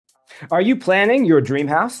Are you planning your dream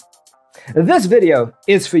house? This video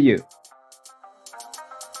is for you.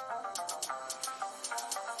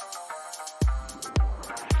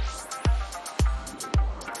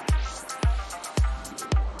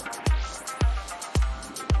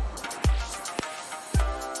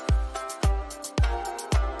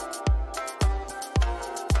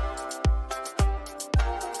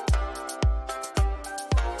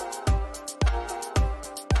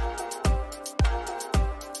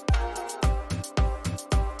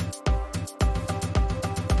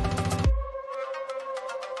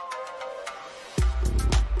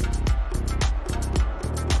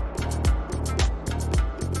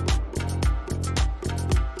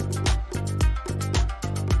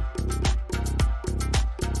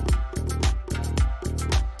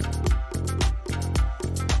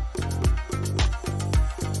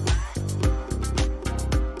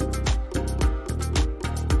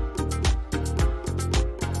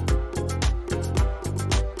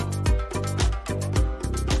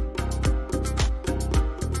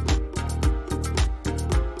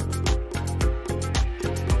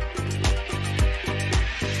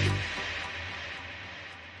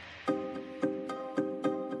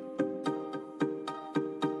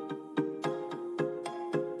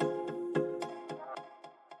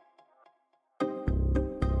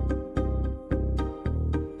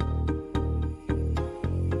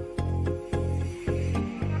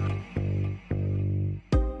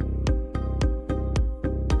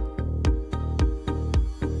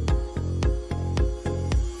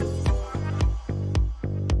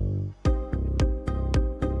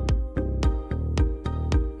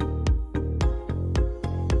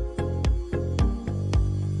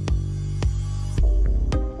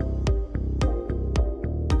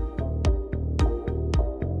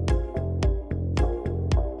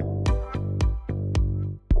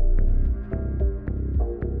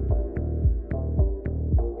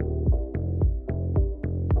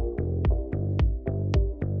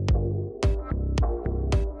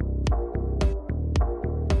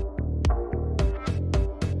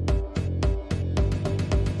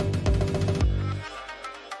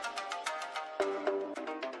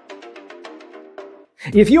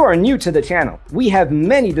 If you are new to the channel, we have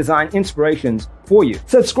many design inspirations for you.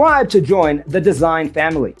 Subscribe to join the design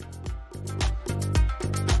family.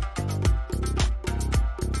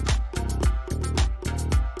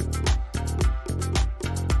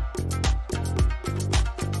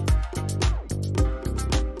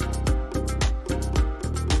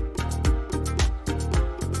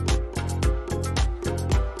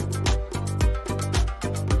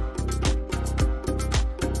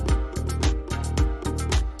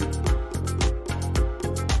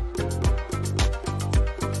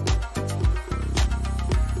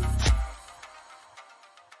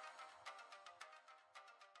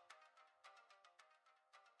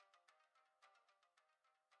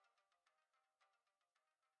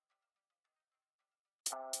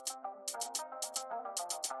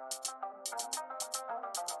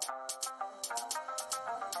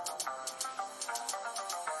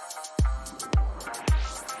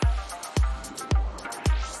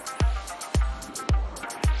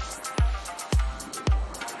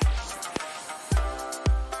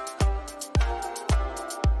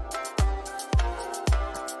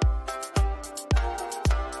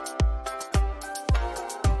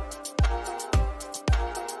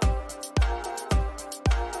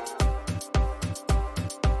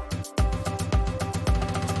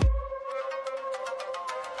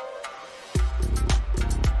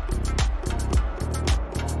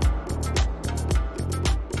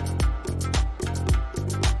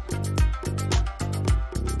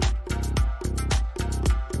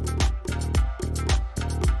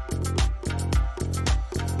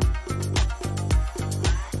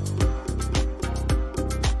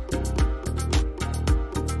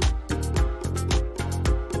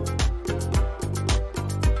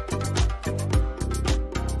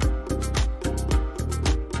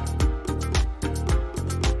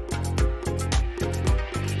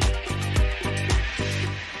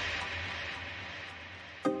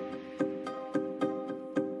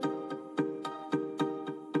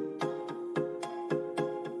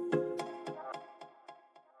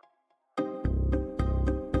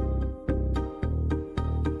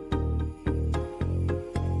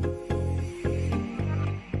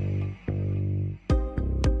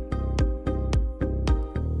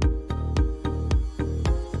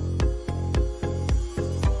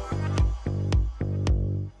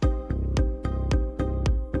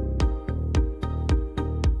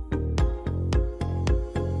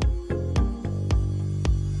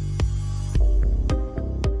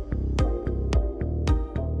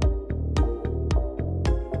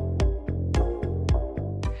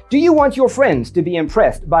 Do you want your friends to be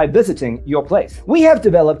impressed by visiting your place? We have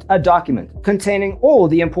developed a document containing all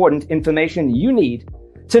the important information you need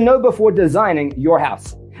to know before designing your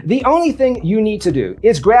house. The only thing you need to do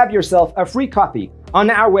is grab yourself a free copy on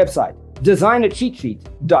our website,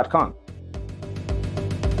 designercheatsheet.com.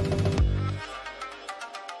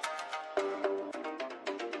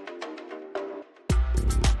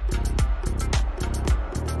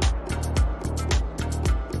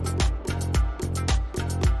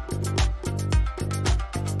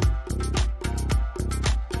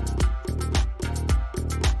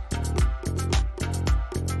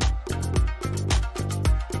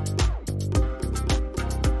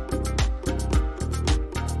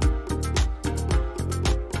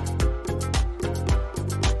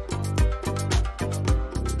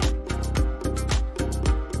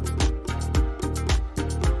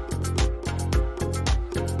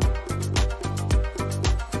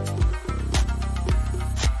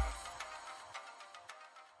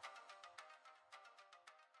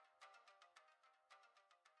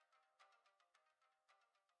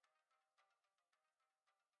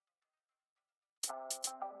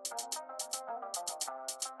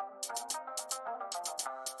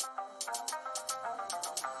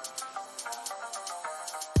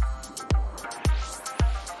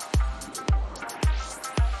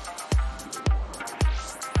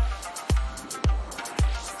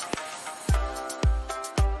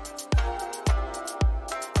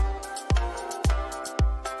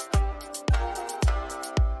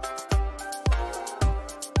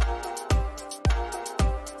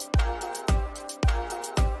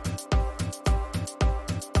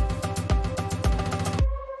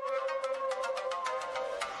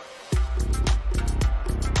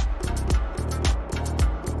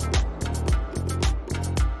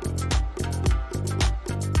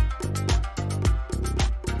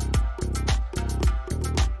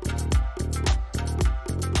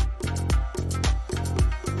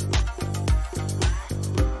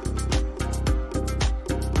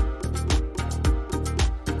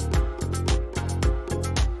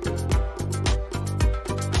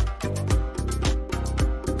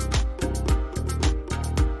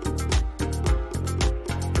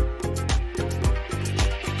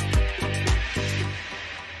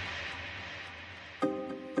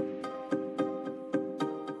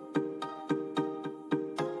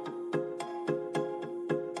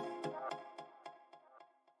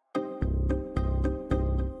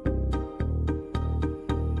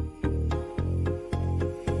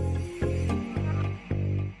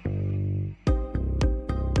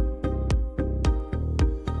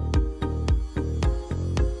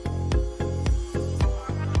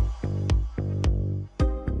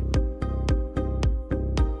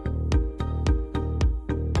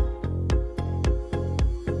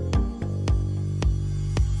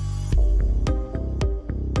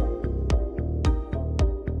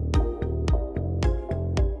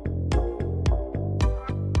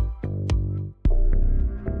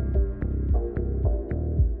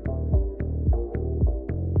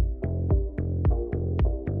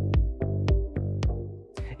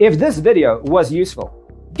 If this video was useful,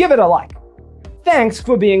 give it a like. Thanks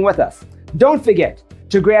for being with us. Don't forget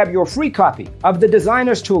to grab your free copy of the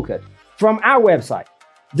Designer's Toolkit from our website,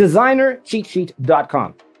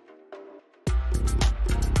 designercheatsheet.com.